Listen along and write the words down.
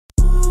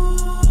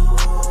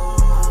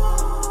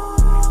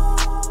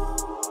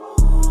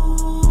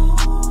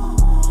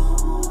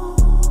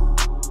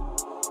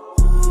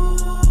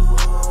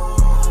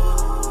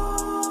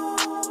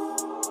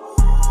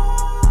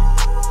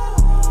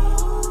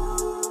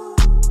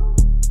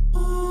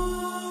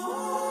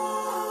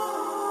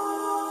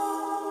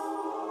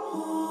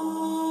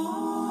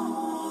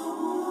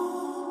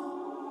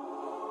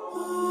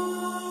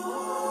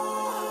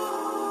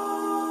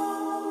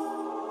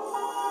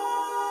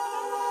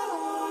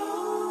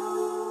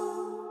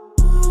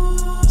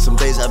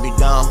days I be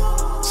down,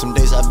 some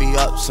days I be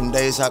up, some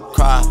days I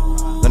cry.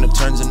 Then it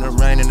turns into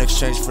rain in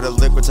exchange for the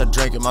liquids I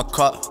drink in my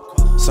cup.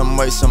 Some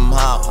way,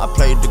 somehow, I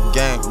played the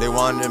game. They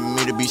wanted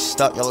me to be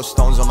stuck, yellow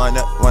stones on my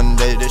neck. One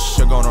day this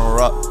shit gonna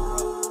erupt,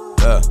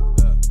 yeah.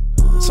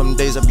 Some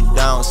days I be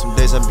down, some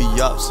days I be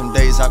up, some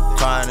days I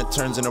cry and it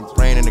turns into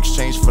rain in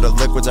exchange for the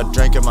liquids I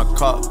drink in my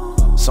cup.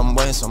 Some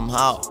way,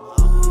 somehow,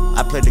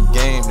 I played the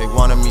game. They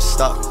wanted me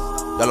stuck,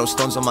 yellow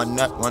stones on my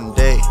neck. One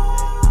day,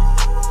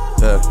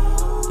 yeah,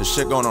 this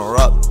shit gonna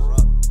erupt.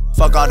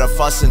 Fuck all the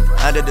fussing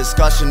and the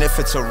discussion. If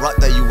it's a rut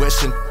that you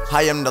wishing,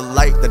 I am the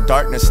light, the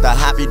darkness, the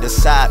happy, the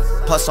sad,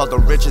 plus all the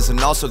riches and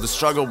also the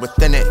struggle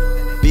within it.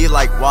 Be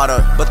like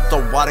water, but the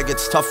water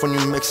gets tough when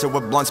you mix it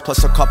with blunts,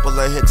 plus a couple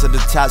of hits of the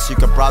tats so you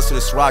can browse to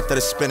this rock that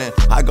is spinning.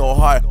 I go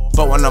hard,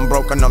 but when I'm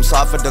broken I'm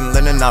softer than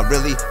linen. Not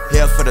really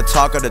here for the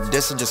talk or the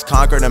diss, and just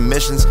conquer the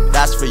missions.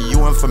 That's for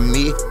you and for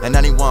me and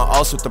anyone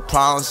else with the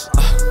problems.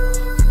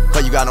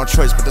 But you got no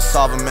choice but to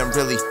solve them and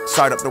really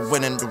start up the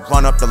winning, the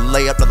run up, the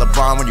layup, the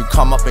LeBron when you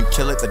come up and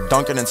kill it, the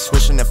dunking and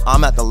swishing. If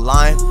I'm at the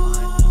line,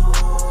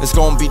 it's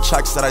gonna be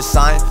checks that I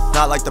sign.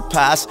 Not like the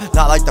past,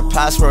 not like the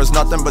past where it was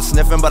nothing but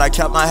sniffing. But I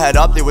kept my head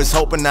up, they was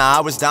hoping that I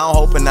was down,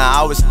 hoping that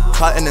I was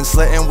cutting and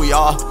slitting. We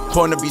all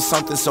going to be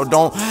something, so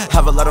don't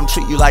ever let them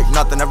treat you like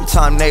nothing. Every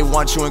time they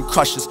want you in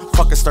crushes,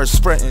 fucking start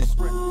sprinting.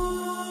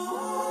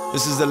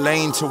 This is the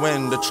lane to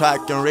win, the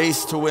track and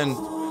race to win.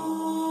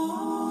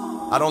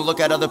 I don't look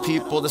at other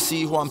people to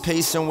see who I'm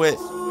pacing with.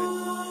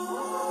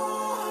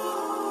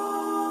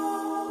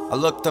 I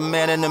look the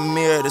man in the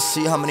mirror to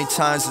see how many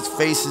times his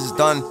face is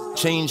done,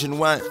 changed and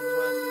went.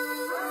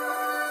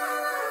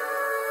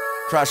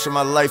 Crash of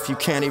my life, you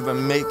can't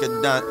even make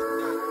a dent.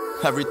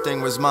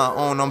 Everything was my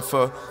own, I'm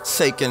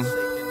forsaken.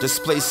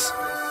 Displaced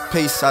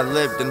pace I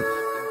lived in.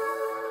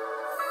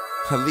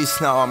 At least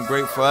now I'm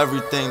grateful for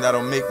everything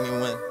that'll make me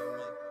win.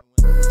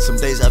 Some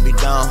days I be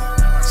down,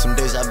 some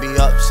days I be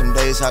up, some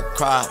days I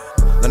cry.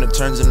 Then it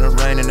turns into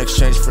rain in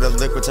exchange for the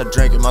liquids I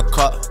drink in my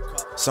cup.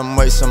 Some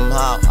way,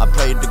 somehow, I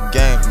played the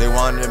game. They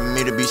wanted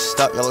me to be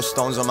stuck, yellow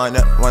stones on my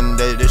neck. One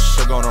day this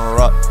shit gonna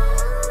erupt,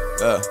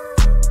 yeah.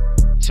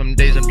 Some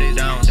days I be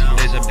down, some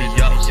days I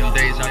be up, some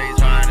days I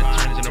cry and it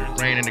turns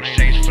into rain in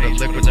exchange for the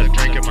liquids I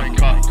drink in my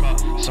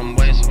cup. Some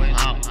way,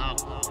 somehow,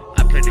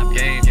 I played the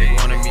game. They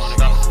wanted me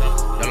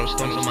stuck, yellow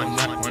stones on my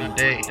neck. One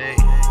day,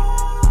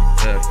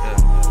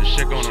 yeah, this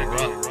shit gonna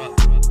erupt.